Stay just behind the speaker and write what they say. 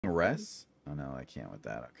Res? Oh no, I can't with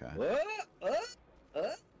that. Okay.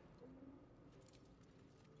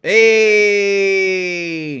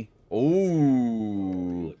 Hey!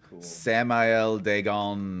 Ooh. Cool. Samael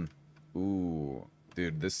Dagon. Ooh.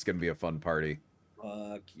 Dude, this is gonna be a fun party.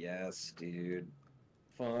 Fuck yes, dude.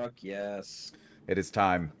 Fuck yes. It is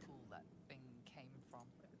time.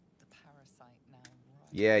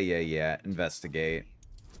 Yeah. Investigate.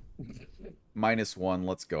 -1.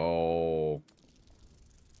 Let's go.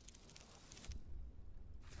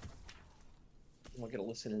 I'm gonna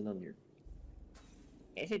listen in on your.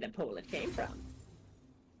 Is it the pool it came from?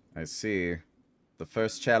 I see. The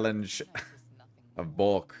first challenge of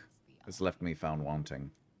Bork has left me found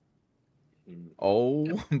wanting. Oh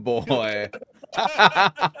boy.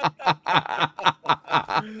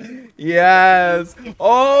 Yes.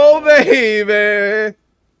 Oh baby.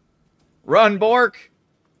 Run, Bork.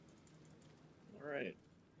 Alright.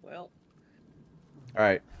 Well.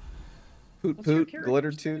 Alright. Poot poot,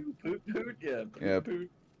 glitter toot. Poot poot, yeah. Poot Yeah. poot.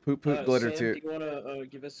 Poot poot, glitter Sam, toot. do you want to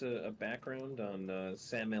give us a background on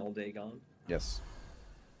Samael Dagon? Yes.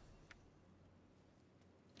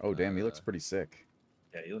 Oh damn, he looks pretty sick.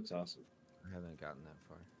 Yeah, he looks awesome. I haven't gotten that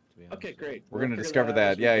far, to be honest. Okay, great. We're gonna discover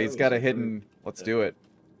that. Yeah, he's got a hidden. Let's do it.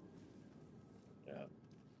 Yeah.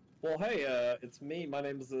 Well, hey, it's me. My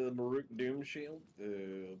name is Maruk Doomshield.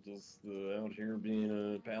 Just out here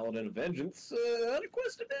being a paladin of vengeance, on a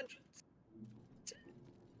quest of vengeance.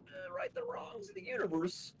 Right the wrongs of the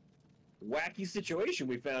universe. Wacky situation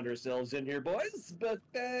we found ourselves in here, boys. But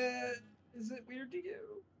is it weird to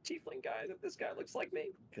you, tiefling guy, that this guy looks like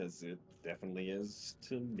me? Because it definitely is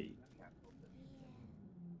to me.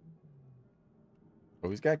 Oh,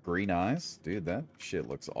 he's got green eyes? Dude, that shit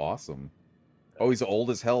looks awesome. Oh, he's old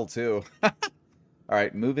as hell, too.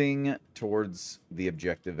 Alright, moving towards the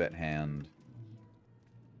objective at hand.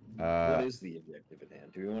 What is the objective at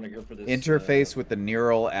hand? Do we want to go for this? Interface with the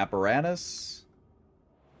neural apparatus.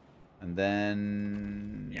 And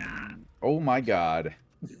then... Yeah. Oh my god.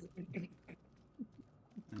 And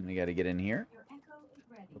we gotta get in here. There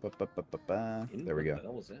we go. What the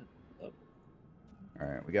hell was that? Oh.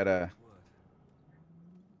 Alright, we gotta...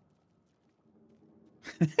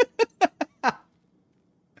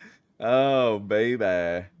 Oh,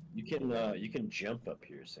 baby. You can jump up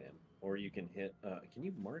here, Sam, or you can hit. Can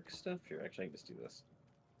you mark stuff here? Actually, I can just do this.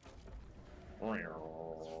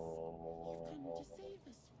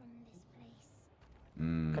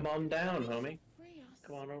 Come on down, homie.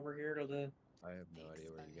 Come on over here to the. I have no idea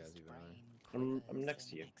where you guys even are. I'm next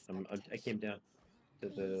to you. I came down to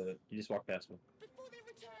the. You just walked past me. Before they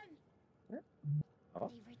return. Oh.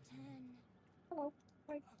 They return. Hello.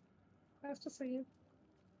 Hi. Nice to see you.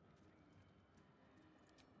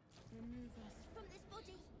 Remove us from this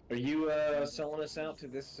body. Are you selling us out to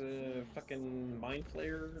this fucking mind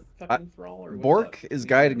flayer fucking thrall? Or Bork is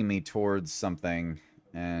guiding me towards something,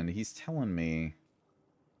 and he's telling me.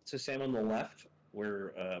 So Sam, on the left,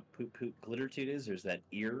 where Poot Poot Glitter Toot is, there's that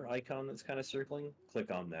ear icon that's kind of circling.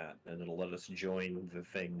 Click on that, and it'll let us join the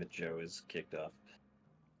thing that Joe has kicked off.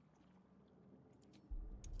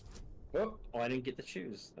 Oh, I didn't get to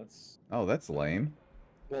choose. That's... Oh, that's lame.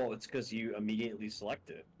 Well, it's because you immediately select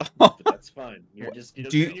it. But that's fine. You're just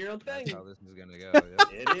doing your own thing. That's how this is gonna go.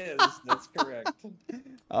 Yeah. It is. That's correct.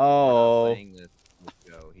 Oh. We're not playing this with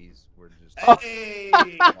Joe. We're just. Hey!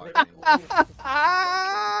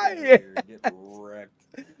 Yeah. Get wrecked.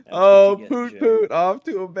 That's Oh, what you get, Poot Joe. Poot, off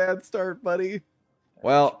to a bad start, buddy.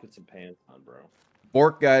 Well, put some pants on, bro.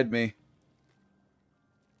 Bork guide me.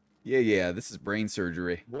 Yeah, this is brain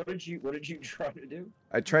surgery. What did you try to do?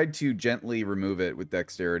 I tried to gently remove it with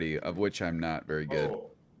dexterity, of which I'm not very good.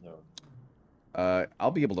 Oh, no.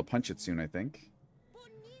 I'll be able to punch it soon, I think.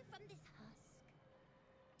 Born new from this husk.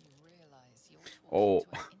 You realize you're Oh.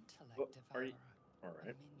 talking to an intellect Are you... devourer, All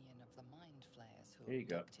right. a minion of the mind flayers who Here you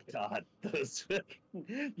go. adopted God, those...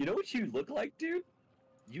 You know what you look like, dude?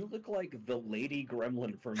 You look like the lady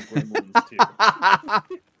gremlin from Gremlins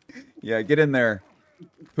 2. Yeah, get in there.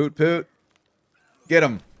 Poot Poot. Get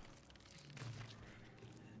him.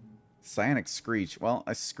 Psionic Screech. Well,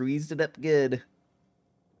 I squeezed it up good.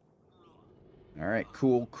 Alright,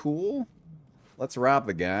 cool. Let's rob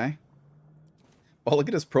the guy. Oh, look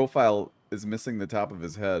at his profile is missing the top of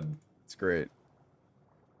his head. It's great.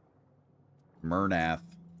 Murnath.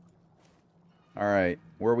 Alright,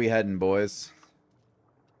 where are we heading, boys?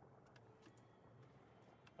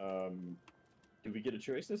 Do we get a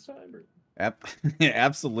choice this time? Or...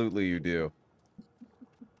 Absolutely you do.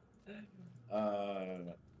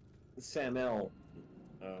 Sam L,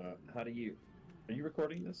 how do you... Are you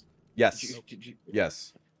recording this? Yes. Did you...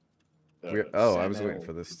 Yes. I was Sam waiting L,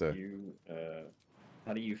 for this did to... you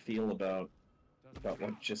How do you feel about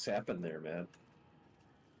what just happened there, man?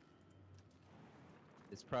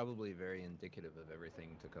 It's probably very indicative of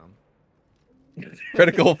everything to come.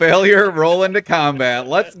 Critical failure. Roll into combat.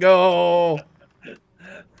 Let's go.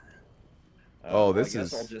 Oh, Well, this I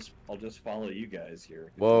guess is. I'll just follow you guys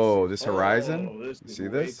here. Whoa, this horizon. Oh, this You is see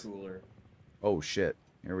way this? cooler. Oh shit.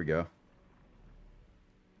 Here we go.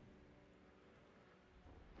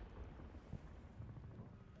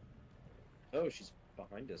 Oh, she's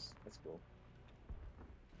behind us. That's cool.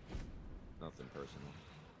 Nothing personal.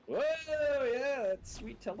 Whoa, yeah, that's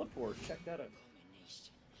sweet teleport. Check that out.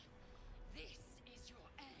 Abomination. This is your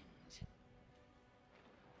end.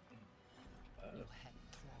 Your head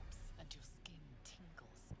throbs and your skin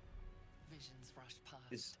tingles. Visions rush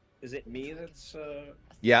past. Is it me that's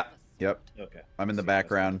Yeah. Yep. okay? I'm in the See,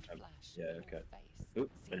 background. Yeah, okay. Oop,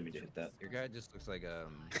 I didn't mean to hit that. Your guy just looks like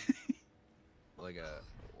like a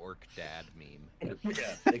orc dad meme.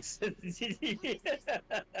 Yeah, it's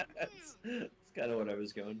kind of what I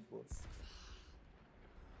was going for.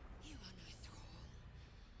 You are no thrall.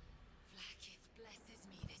 Vlaakith blesses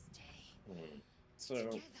me this day. So,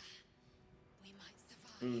 Together, we might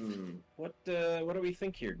survive. what do we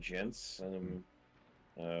think here, gents?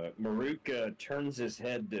 Maruk turns his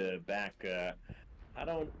head back.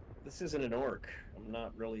 This isn't an orc. I'm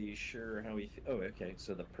not really sure how he. Oh, okay.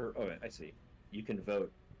 So oh, I see. You can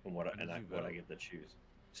vote on what I get to choose.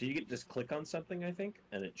 So you get just click on something, I think,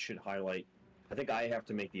 and it should highlight. I think I have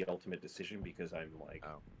to make the ultimate decision because I'm like,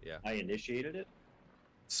 Oh, yeah. I initiated it.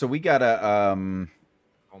 So we gotta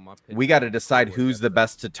decide who's the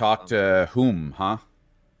best to talk to whom, huh?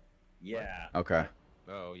 Yeah. Okay.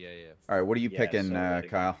 Oh, yeah. All right. What are you Yeah, picking, so,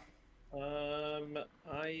 Kyle?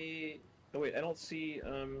 Oh wait, I don't see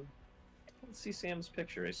Sam's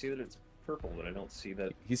picture. I see that it's purple, but I don't see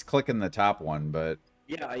that. He's clicking the top one, but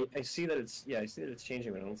Yeah, I see that it's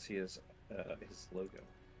changing, but I don't see his logo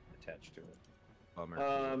attached to it. Bummer.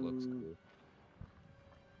 'Cause it looks Um, cool.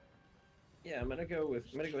 Yeah, I'm gonna go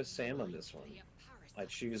with Sam on this one. I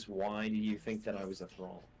choose. Why do you think that I was a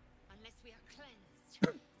thrall? Unless we are cleansed,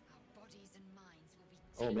 our bodies and minds will be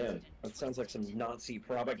Oh man, tainted and that sounds like some twisted. Nazi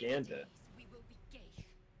propaganda. We will be gay,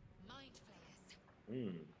 mind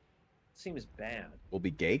flayers. Seems bad. we'll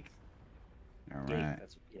be Gake. All Gate, right.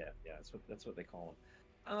 that's what they call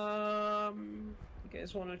them. You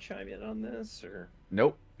guys want to chime in on this or?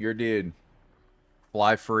 Nope. Your dude.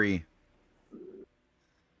 Fly free.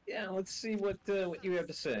 Yeah, let's see what you have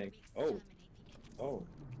to say. Oh,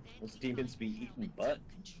 those demons be eating butt.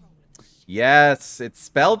 Yes, it's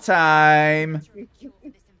spell time.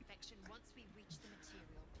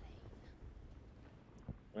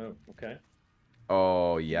 Oh, okay.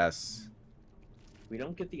 Oh yes. We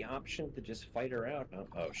don't get the option to just fight her out.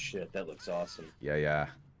 Oh shit, that looks awesome. Yeah.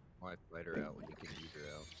 Why fight her out when you can eat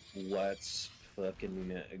her out? Let's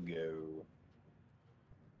fucking go.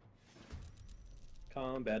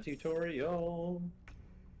 Combat tutorial.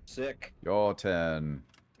 Sick. Your turn.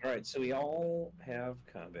 All right, so we all have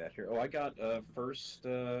combat here. Oh, I got first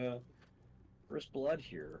blood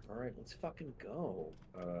here. All right, let's fucking go.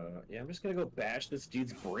 Yeah, I'm just gonna go bash this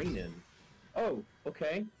dude's brain in. Oh,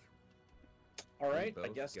 okay. All Can right, you I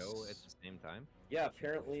both guess. go at the same time. Yeah,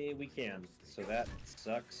 apparently we can. So that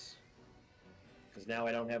sucks. Because now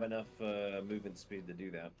I don't have enough movement speed to do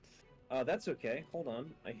that. That's okay. Hold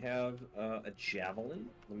on. I have a javelin.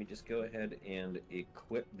 Let me just go ahead and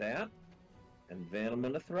equip that. And then I'm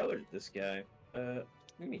going to throw it at this guy. What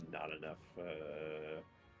do you mean not enough?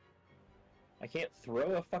 I can't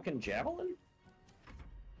throw a fucking javelin?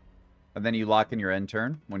 And then you lock in your end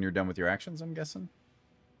turn when you're done with your actions, I'm guessing.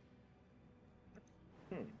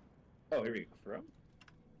 Oh, here we go. Throw?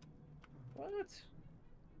 What?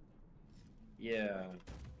 Yeah.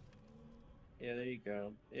 Yeah, there you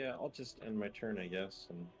go. Yeah, I'll just end my turn, I guess.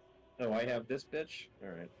 And oh, I have this bitch?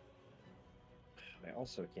 Alright. I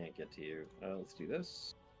also can't get to you. Let's do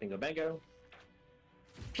this. Bingo bango.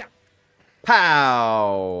 Pow!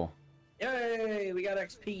 Pow! Yay! We got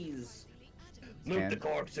XPs! Loot the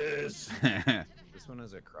corpses! This one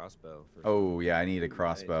has a crossbow. For Oh yeah, I need a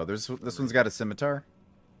crossbow. This one's got a scimitar.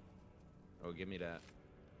 Oh, give me that.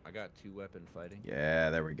 I got 2-weapon fighting. Yeah,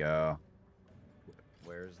 there we go.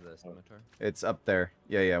 Where's the scimitar? It's up there.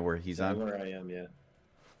 Yeah, where he's Yeah, on. where I am, yeah.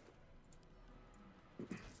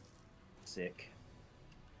 Sick.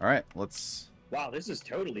 All right, let's Wow, this is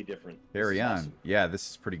totally different. This carry is on. awesome. Yeah, this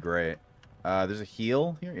is pretty great. There's a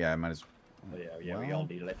heal here. Yeah, I might as Oh, yeah, we all well.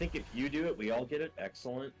 need it. I think if you do it, we all get it.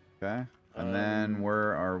 Excellent. Okay. And then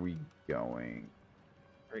where are we going?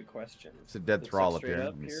 Great question. It's a dead Looks thrall like up here. straight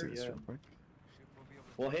Let me see this yeah. real quick.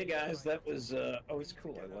 Well, hey guys, that was always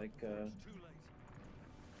cool. I like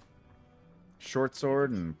short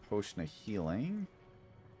sword and potion of healing.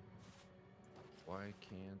 Why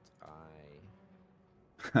can't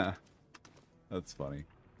I? That's funny.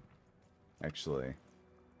 Actually,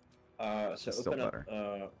 So It's still open up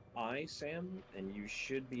better. I, Sam, and you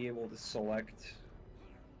should be able to select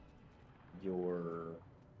your.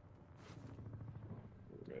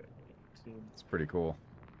 it's pretty cool.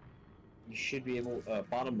 You should be able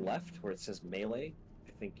bottom left where it says melee.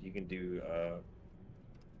 I think you can do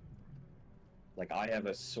like I have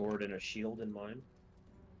a sword and a shield in mine.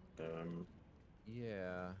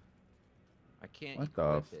 Yeah. I can't What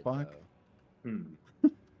the equip it, fuck? though.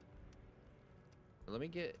 Let me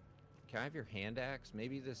get... Can I have your hand axe?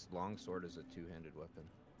 Maybe this long sword is a two-handed weapon.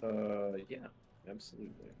 Yeah,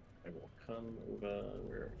 absolutely. I will come over.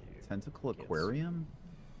 Where are you? Tentacle Yes. aquarium?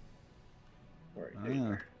 All right, there you Ah,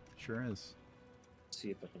 are. sure is. See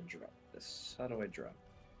if I can drop this. How do I drop?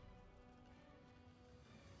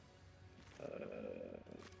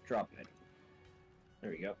 Drop it.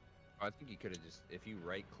 There we go. I think you could have just... If you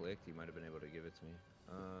right-clicked, you might have been able to give it to me.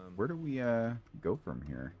 Where do we go from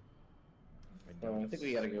here? I think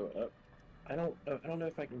we gotta go up. I don't know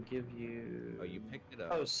if I can give you. Oh, you picked it up.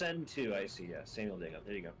 Oh, send to. I see. Yeah, Samuel Dingham.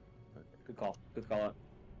 There you go. Good call. Good call out.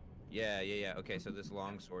 Yeah. Okay, so this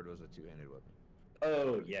long sword was a two-handed weapon.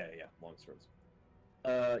 Oh yeah. Long swords.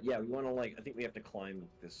 Yeah, we want to like. I think we have to climb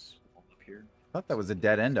this wall up here. I thought that was a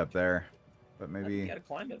dead end up there, but You maybe. gotta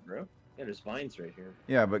climb it, bro. Yeah, there's vines right here.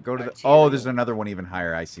 Yeah, but go to the. Alright, Oh, here there's we go. another one even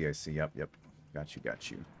higher. I see. Yep. Got you.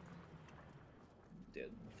 Dead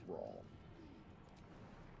thrall.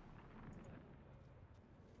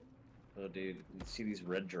 Oh, dude, you see these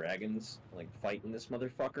red dragons like fighting this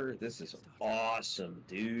motherfucker? This is awesome,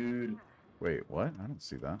 dude. Wait, what? I don't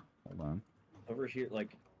see that. Hold on. Over here,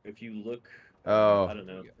 like, if you look, Oh. I don't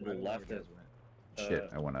know, to the left of, Shit,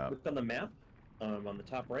 I went up. look on the map, on the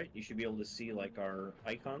top right, you should be able to see, like, our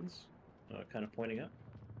icons, kind of pointing up.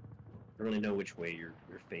 I don't really know which way you're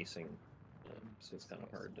facing, so it's kind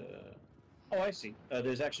of hard to... Oh, I see.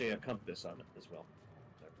 There's actually a compass on it as well.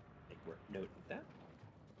 So make note of that.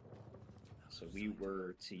 So we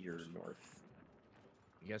were to your north.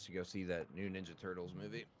 I guess you go see that new Ninja Turtles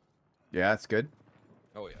movie. Yeah, it's good.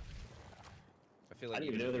 Oh, yeah. I feel I like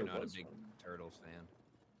didn't even even know if there you're not was a big one. Turtles fan.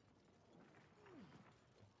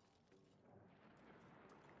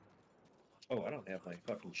 Oh, I don't have my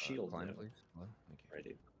fucking shield Climb, now. please. Hello? Thank you.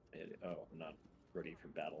 Ready. Oh, I'm not ready for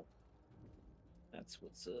battle. That's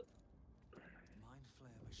what's up. Mind flare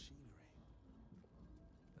machinery.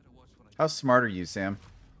 Better watch what I How smart are you, Sam?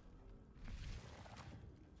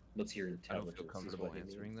 What's your I don't intelligence? feel is comfortable what you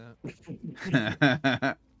answering mean.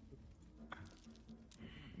 that.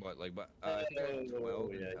 What, like, but I think I have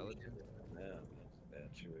 12 yeah, intelligence. Yeah,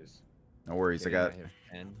 bad choice. No worries, I Okay, got. have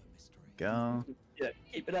 10. Go. Yeah,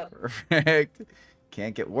 keep it up. Perfect.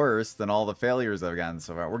 Can't get worse than all the failures I've gotten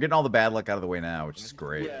so far. We're getting all the bad luck out of the way now, which is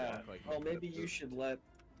great. Yeah. Like Oh, you maybe put you the- should let.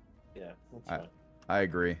 Yeah, that's I- fine. I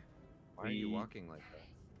agree. Why are you We- walking like that?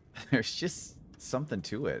 There's just something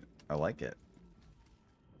to it. I like it.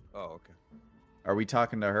 Oh, okay. Are we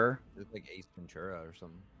talking to her? It's like Ace Ventura or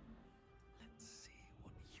something. Let's see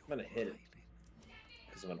what you I'm gonna hit it.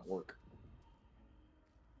 Because I'm an orc.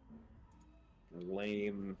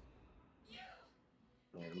 Lame.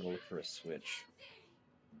 Oh, I'm gonna look for a switch.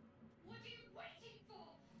 What are you waiting for?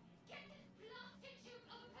 Get this plastic chute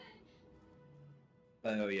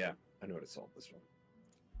open! Oh yeah, I know how to solve this one.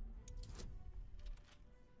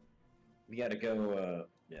 We gotta go.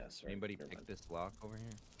 Yeah, sorry. Anybody never pick this lock over here?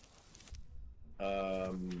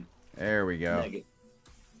 mind. There we go. If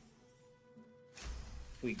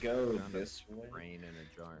we go Found a this way. Brain in a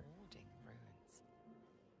jar. Warding runes.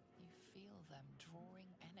 You feel them drawing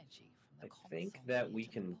energy from I the think console that we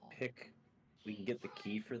made can pod. pick. We can get the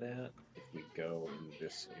key for that if we go in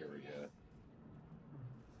this area.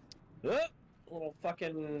 Oh, little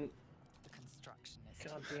fucking The construction is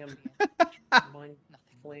goddamn mind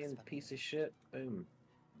nothing flaying works for piece me. of shit. Boom.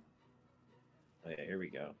 Oh, yeah, here we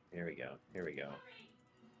go. Here we go. Here we go. have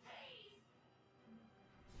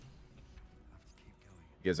to keep going.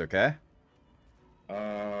 You guys okay?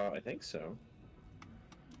 I think so.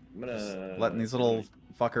 I'm gonna Letting these little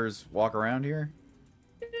fuckers walk around here?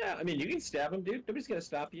 Yeah, I mean, you can stab him, dude. Nobody's gonna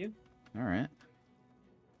stop you. Alright.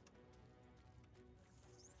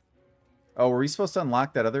 Oh, were we supposed to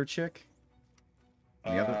unlock that other chick?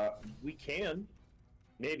 The other- We can,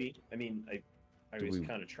 maybe. I mean, I Do was we-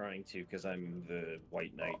 kind of trying to because I'm the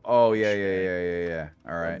White Knight. Oh, yeah.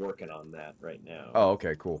 I'm Alright. working on that right now. Oh,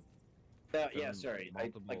 okay, cool. Yeah, Found sorry. I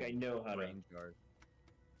multiple know how to. brain jars.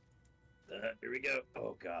 Here we go.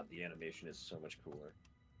 Oh god, the animation is so much cooler.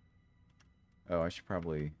 Oh, I should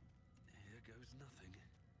probably... Here goes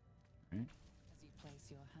Right. As you place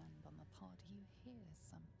your hand on the pod, you hear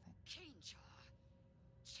something. Change her.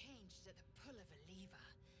 Changed at the pull of a lever.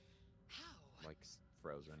 How? Like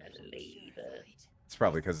frozen or something. Lever. It's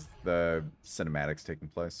probably because the cinematic's taking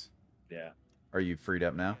place. Yeah. Are you freed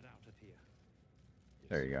up now? Get out of here.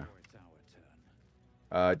 There you go. It's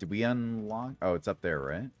our turn. Did we unlock? Oh, it's up there,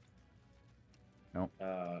 right? Nope.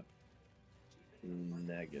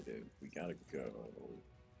 Negative. We gotta go.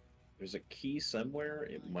 There's a key somewhere.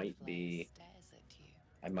 It might be.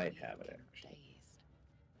 I might have it actually.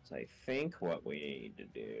 So I think what we need to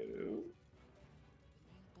do.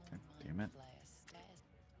 God damn it.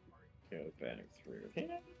 Go back through here.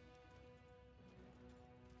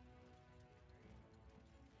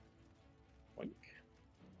 Boink.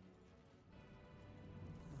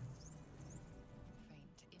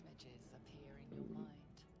 Faint images appear in your mind.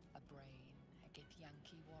 A brain, a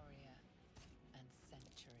Githyanki warrior, and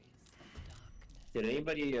centuries of darkness. Did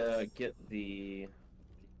anybody get the?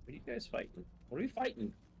 What are you guys fighting? What are we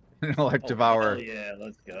fighting? Like Oh, Devour. hell yeah,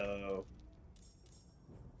 let's go.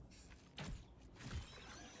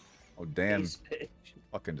 Oh, damn. Ace pitch.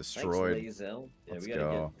 Fucking Thanks, destroyed. Lazel. Yeah, Let's we gotta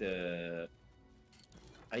go. get the.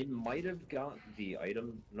 I might have got the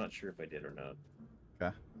item. I'm not sure if I did or not.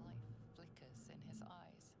 Okay. Life flickers in his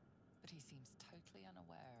eyes, but he seems totally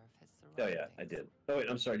unaware of his Oh surroundings. yeah, I did. Oh wait,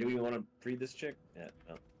 I'm sorry. Do we want to free this chick? Yeah,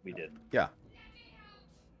 no, we did. Yeah.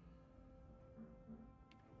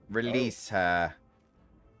 Release her.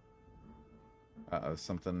 Uh-oh,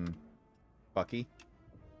 something fucky.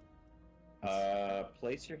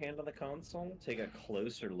 Place your hand on the console. Take a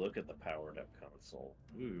closer look at the powered up console.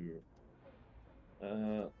 Ooh.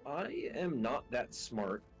 I am not that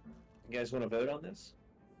smart. You guys want to vote on this?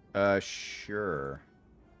 Sure.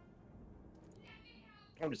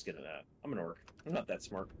 I'm just gonna. I'm an orc. I'm not that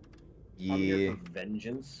smart. I'm here Yeah. for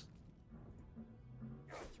vengeance.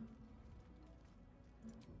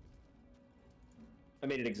 I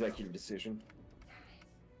made an executive decision.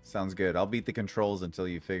 Sounds good. I'll beat the controls until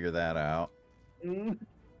you figure that out. Mm.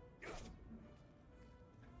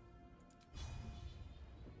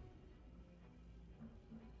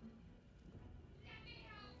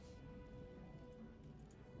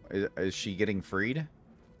 Is she getting freed?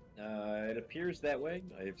 It appears that way.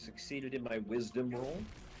 I have succeeded in my wisdom roll.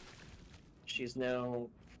 She's now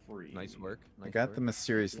free. Nice work. I Nice got work. the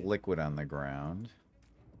mysterious liquid on the ground.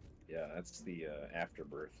 Yeah, that's the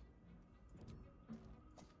afterbirth.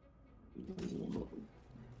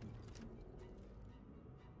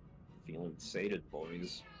 Feeling sated,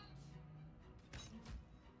 boys.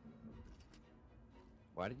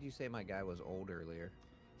 Why did you say my guy was old earlier?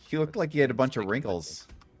 He looked like he had a bunch of wrinkles.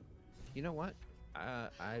 You know what?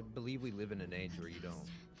 I believe we live in an age where you don't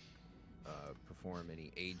perform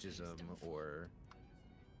any ageism or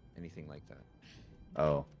anything like that.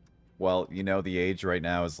 Oh. Well, you know, the age right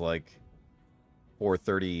now is like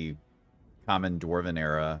 430 Common Dwarven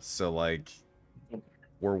era, so like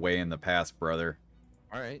we're way in the past, brother.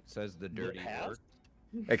 All right, says the dirty past? orc.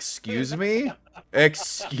 Excuse me?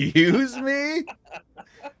 Excuse me?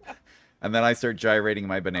 And then I start gyrating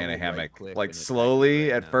my banana I will hammock, right-click like and attack slowly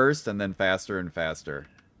you right at now. first and then faster and faster,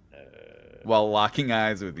 while locking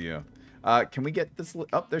eyes with you. Can we get this?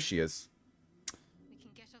 Oh, there she is. We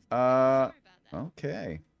can get off the sorry about that.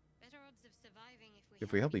 Okay. Better odds of surviving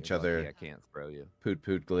If we help each You're lucky other. I can't throw you. Poot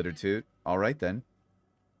poot glitter toot. All right then.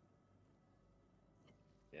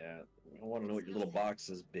 Yeah, I don't want to know what your little box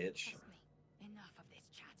is, bitch. Trust me. Enough of this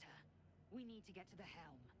chatter. We need to get to the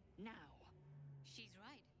helm now. She's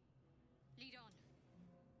right. Lead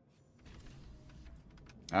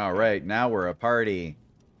on. All right, now we're a party.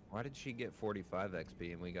 Why did she get 45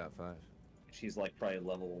 XP and we got 5? She's like probably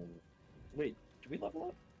level. Wait, did we level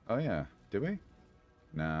up? Oh yeah, did we?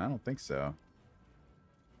 Nah, I don't think so.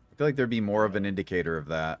 I feel like there'd be more of an indicator of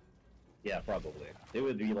that. Yeah, probably. It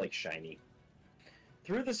would be like shiny.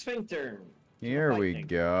 Through the sphincter. Here we Lightning.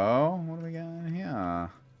 go. What do we got here?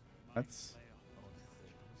 That's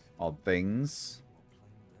all things.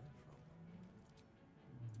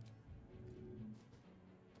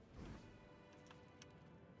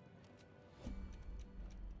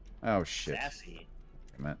 Oh shit. Sassy.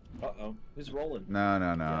 Damn it. Uh-oh. Who's rolling? No,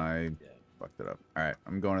 Yeah, I yeah. fucked it up. All right,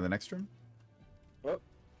 I'm going to the next room. Oh.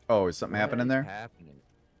 Oh, is something happening there? Happening.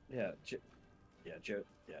 Yeah, Joe.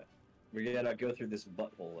 Yeah. We gotta go through this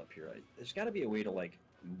butthole up here. There's gotta be a way to, like,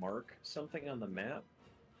 mark something on the map.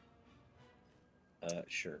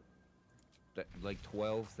 Sure. Like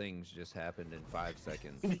 12 things just happened in 5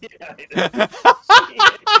 seconds. Yeah, I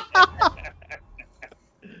know.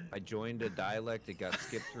 I joined a dialect, it got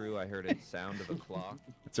skipped through, I heard a sound of a clock.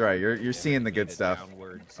 That's right. You're and seeing the I good hit a stuff.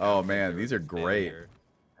 downward Oh, sound man, like these there are was a great. failure,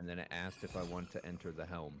 and then it asked if I want to enter the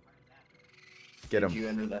helm. Get Did him. you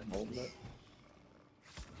enter that mold?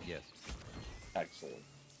 Yes. Excellent.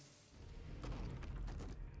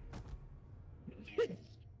 Connect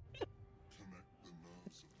the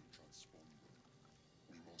nerves of the transponder.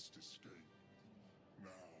 We must escape. Now.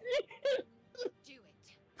 Do it.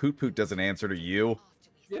 Poot Poot doesn't answer to you. After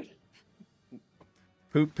we escape.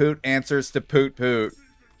 Poot Poot answers to Poot Poot.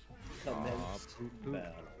 Commence poop, poop. battle. I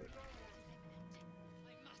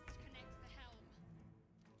must connect the helm.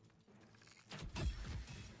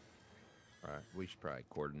 Alright, we should probably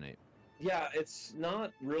coordinate. Yeah, it's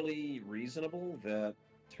not really reasonable that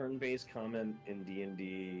turn-based comment in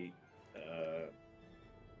D&D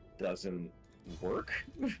doesn't work.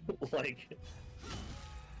 Like, it's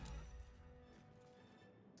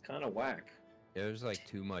kind of whack. Yeah, there's like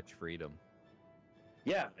too much freedom.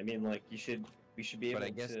 Yeah, I mean, like, we should be able But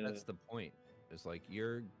I guess to. that's the point. It's like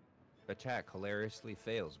your attack hilariously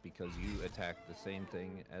fails because you attack the same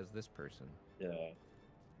thing as this person. Yeah.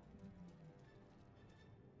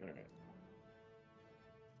 All right.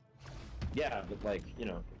 Yeah, but like, you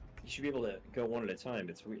know, you should be able to go one at a time.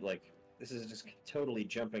 It's like this is just totally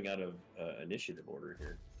jumping out of initiative order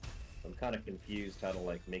here. I'm kind of confused how to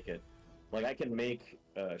like make it. Like I can make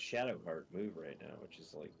Shadowheart move right now, which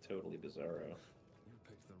is like totally bizarro. You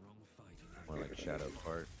picked the wrong fight. More like Shadow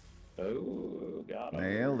Part. Oh, got him.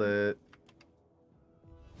 Nailed it.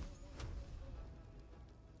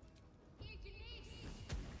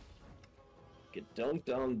 Get dunked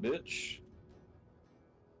on, bitch.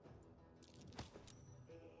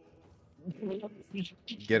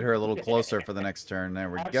 Get her a little closer for the next turn. There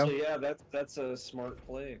we go. Actually, yeah, that's a smart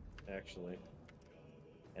play, actually.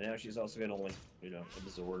 And now she's also gonna like, you know,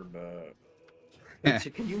 absorb. So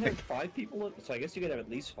can you have 5 people? So I guess you could have at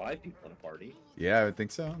least 5 people in a party. Yeah, I would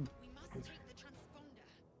think so. We must take the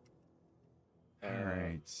transponder.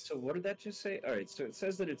 Alright. So what did that just say? All right. So it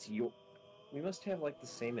says that it's your. We must have like the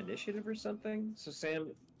same initiative or something. So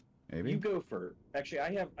Sam, Maybe. you go for. Actually,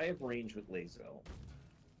 I have range with Lazel.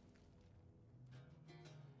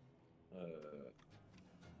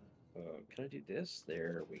 Can I do this?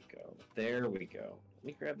 There we go. There we go. Let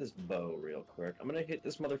me grab this bow real quick. I'm gonna hit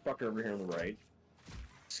this motherfucker over here on the right.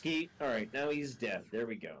 Skeet. All right, now he's dead. There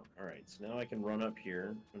we go. All right, so now I can run up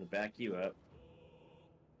here. I'm gonna back you up.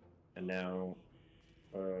 And now,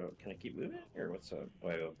 can I keep moving? Or what's up? Oh,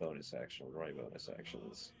 I have a bonus action. What are my bonus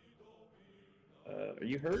actions? Are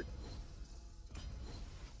you hurt?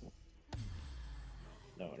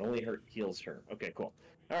 No, it only heals her. Okay, cool.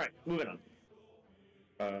 All right, moving on.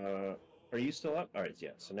 Are you still up? All right,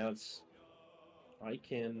 yeah. So now it's. I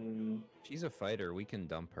can. She's a fighter. We can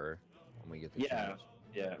dump her when we get the Yeah, chance.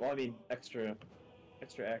 yeah. Well, I mean, extra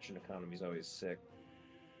action economy is always sick.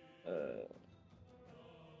 I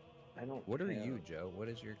don't. What are have- you, Joe? What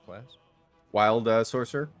is your class? Wild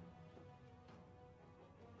sorcerer.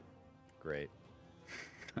 Great.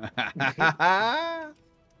 It's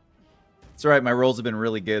alright, my rolls have been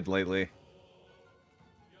really good lately.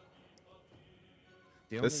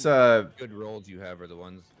 The This only good rolls you have are the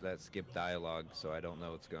ones that skip dialogue, so I don't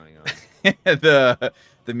know what's going on. the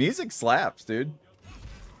music slaps, dude.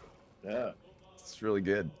 Yeah. It's really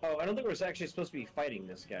good. Oh, I don't think we're actually supposed to be fighting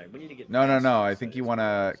this guy. We need to get. No, past I this. think you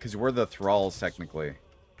wanna, cause we're the thralls technically.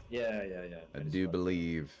 Yeah. I just do thought-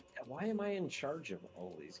 believe. Why am I in charge of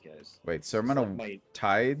all these guys? Wait, so I'm This is gonna like my-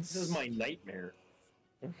 tides. This is my nightmare.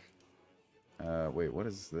 Wait, what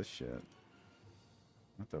is this shit?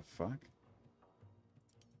 What the fuck?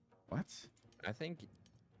 What? I think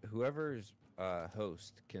whoever's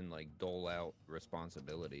host can like dole out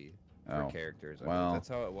responsibility for Oh, characters. I well. believe that's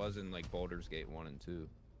how it was in like Baldur's Gate 1 and 2.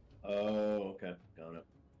 Oh, okay, got it.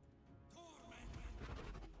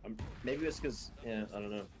 Maybe it's because, yeah, I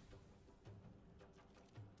don't know.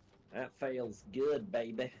 That feels good,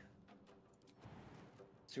 baby.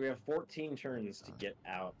 So we have 14 turns to get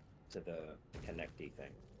out to the connecty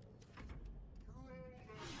thing.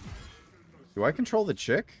 Do I control the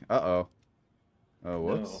chick? Uh-oh. Oh,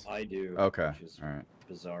 whoops. No, I do. Okay, Which is alright.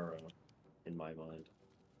 bizarro in my mind.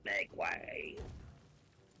 Make way.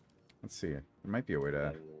 Let's see. There might be a way to...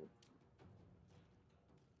 I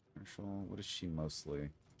Marshall, what is she mostly?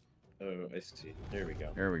 will- Oh, I see. There we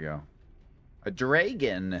go. There we go. A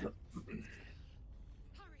dragon! Hurry.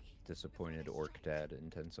 Disappointed orc dad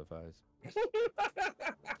intensifies.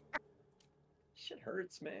 Shit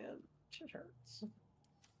hurts, man. Shit hurts.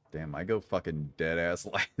 Damn, I go fucking dead-ass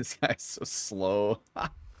like this guy's so slow.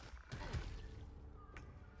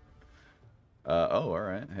 Oh,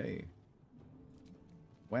 alright. Hey.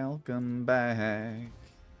 Welcome back.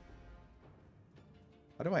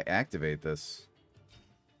 How do I activate this?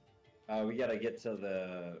 We gotta get to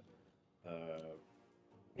the.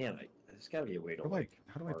 Man, there's gotta be a way to like.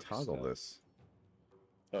 How do I mark toggle stuff. this?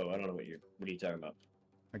 Oh, I don't know what you're. What are you talking about?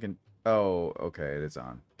 I can. Oh, okay, it is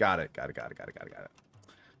on. Got it.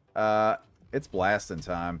 It's blasting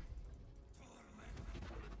time.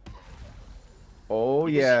 Oh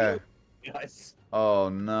yeah. Guys. Oh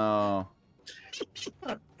no.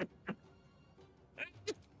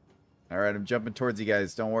 All right, I'm jumping towards you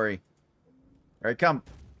guys. Don't worry. All right, come.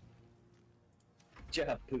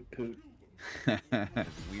 Ja, poot poot.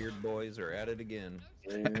 Weird boys are at it again.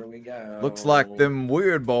 There we go. Looks like them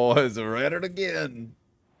weird boys are at it again.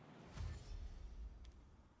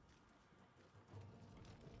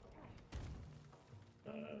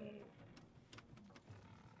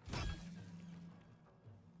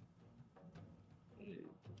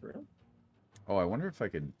 For real? Oh, I wonder if I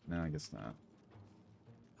could. No, I guess not.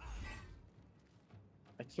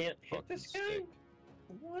 I can't hit Fucking this guy? stick.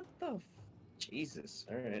 What the Jesus.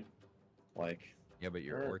 Alright. Like, Yeah, but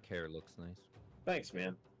your Sure. orc hair looks nice. thanks,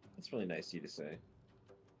 man. That's really nice of you to say.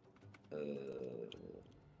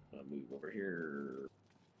 I'll move over here.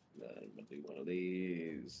 Then I'm gonna do one of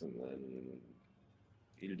these, and then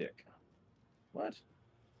eat a dick. What?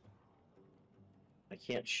 I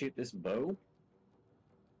can't shoot this bow?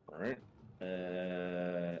 Alright.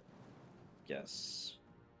 Guess.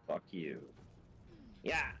 Fuck you.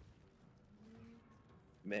 Yeah!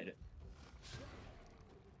 Made it.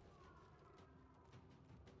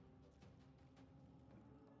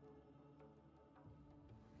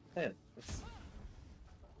 Man, it's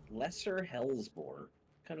Lesser Hellsbore.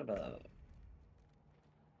 Kind of a.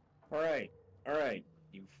 Alright,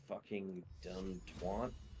 you fucking dumb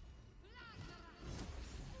twant.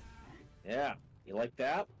 Yeah, you like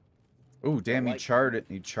that? Ooh, damn! like- He charred it.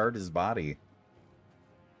 He charred his body.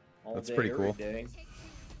 All That's day, pretty every cool. day.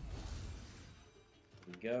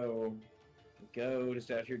 We go. We go.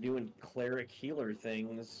 Just out here doing cleric healer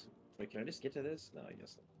things. Wait, can I just get to this? No, I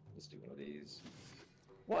guess not. Let's do one of these.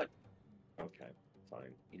 What? Okay,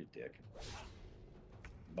 fine. Eat a dick.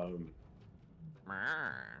 Boom.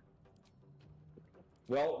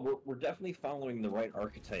 Well, we're definitely following the right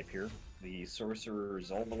archetype here. The sorcerer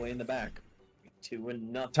is all the way in the back.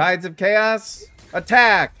 2-0. Tides of Chaos,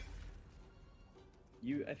 attack!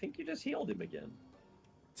 I think you just healed him again.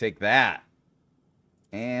 Take that.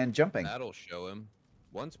 And jumping. That'll show him.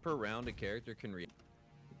 Once per round, a character can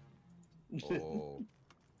Oh.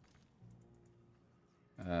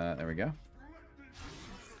 There we go.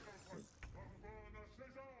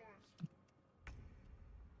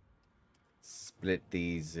 Split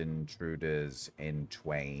these intruders in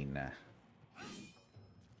twain.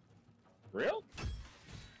 Real?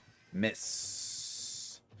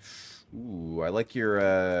 Miss. Ooh, I like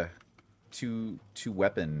your two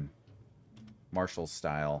weapon martial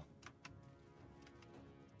style.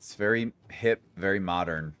 It's very hip, very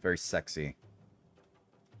modern, very sexy.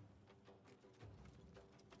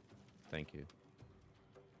 Thank you.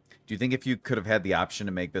 Do you think if you could have had the option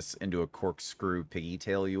to make this into a corkscrew piggy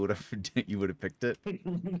tail, you would have picked it?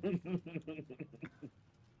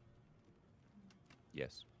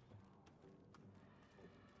 Yes.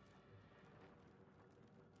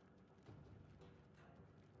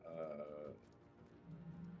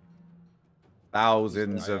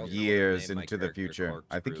 Thousands I of also years named my into the character future.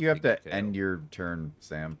 I think Corkscrew you have to Pigtail. end your turn,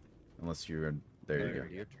 Sam. Unless you're there. You go.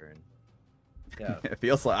 Your turn. Yeah. It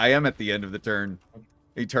feels like I am at the end of the turn,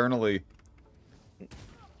 eternally.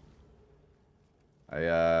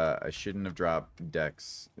 I shouldn't have dropped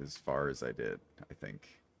decks as far as I did. I think.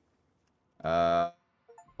 Oh,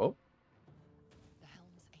 The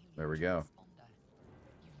helm's alien There we go. transponder.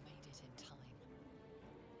 You made it in time.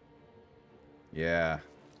 yeah.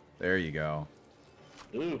 There you go.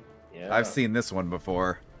 Ooh, yeah. I've seen this one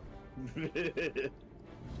before.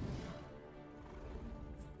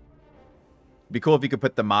 Be cool if you could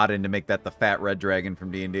put the mod in to make that the fat red dragon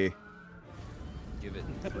from D&D. Give it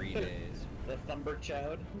 3 days. The Thumber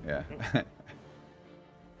Chowd. Yeah.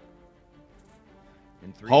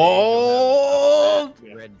 In 3 Hold! days, you'll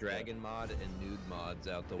have Red Dragon mod and nude mods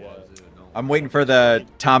out the Yeah. wazoo. No. I'm waiting for the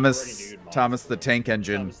Thomas the Tank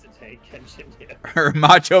Engine. Thomas the Tank Engine, yeah. Or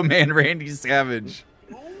Macho Man Randy Savage.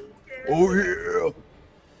 Oh yeah!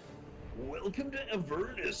 Welcome to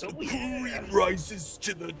Avernus. Oh yeah. rises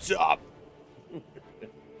to the top. Well,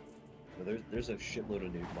 there's a shitload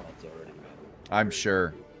of nude mods already, man. I'm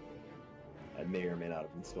sure. I may or may not have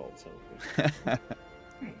installed some of them.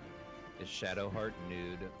 Is Shadowheart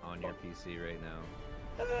nude on your PC right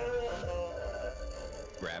now?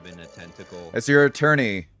 Grabbing a tentacle. As your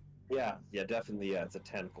attorney, Yeah, definitely. Yeah, it's a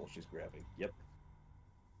tentacle she's grabbing. Yep.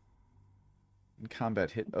 In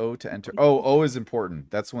combat, hit O to enter. Oh, O is important.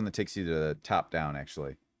 That's the one that takes you to the top down,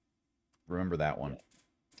 actually. Remember that one.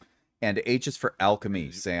 And H is for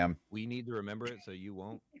alchemy, Sam. We need to remember it so you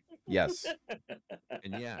won't. Yes.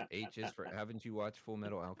 And yeah, H is for. Haven't you watched Full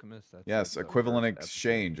Metal Alchemist? That's Yes, like the equivalent first episode.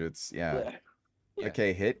 exchange. It's, yeah. Yeah.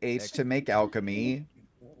 Okay, hit H to make alchemy.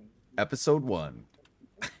 Episode 1.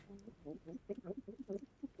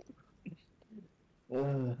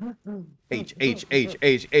 H, H, H,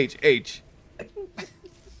 H, H, H.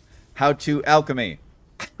 How to alchemy.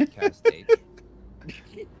 Cast H.